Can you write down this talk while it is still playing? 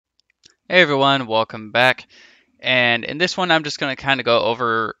Hey everyone, welcome back. And in this one, I'm just going to kind of go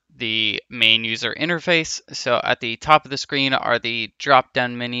over the main user interface. So at the top of the screen are the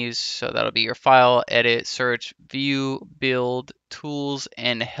drop-down menus. So that'll be your file, edit, search, view, build, tools,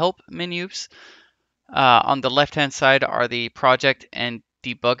 and help menus. On the left-hand side are the project and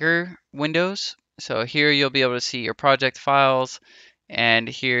debugger windows. So here you'll be able to see your project files, and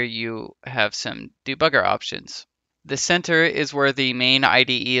here you have some debugger options. The center is where the main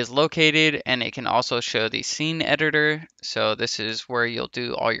IDE is located, and it can also show the scene editor. So this is where you'll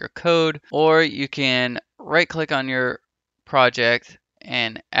do all your code, or you can right click on your project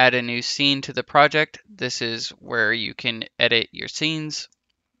and add a new scene to the project. This is where you can edit your scenes.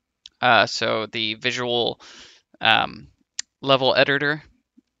 So the visual um, level editor,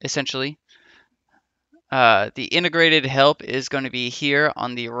 essentially. The integrated help is going to be here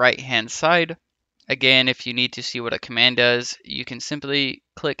on the right hand side. Again, if you need to see what a command does, you can simply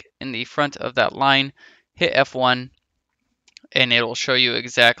click in the front of that line, hit F1, and it'll show you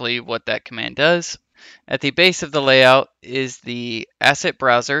exactly what that command does. At the base of the layout is the asset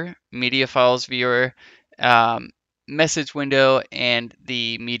browser, media files viewer, message window, and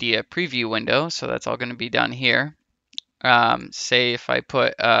the media preview window. So that's all going to be down here. Say if I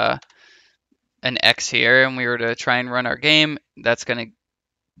put an X here and we were to try and run our game,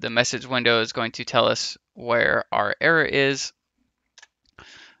 the message window is going to tell us where our error is.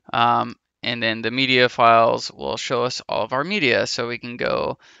 And then the media files will show us all of our media. So we can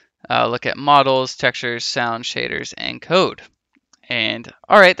go look at models, textures, sound, shaders, and code. And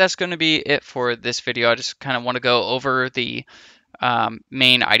all right, that's going to be it for this video. I just kind of want to go over the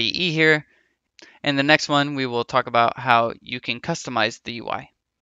main IDE here. And the next one, we will talk about how you can customize the UI.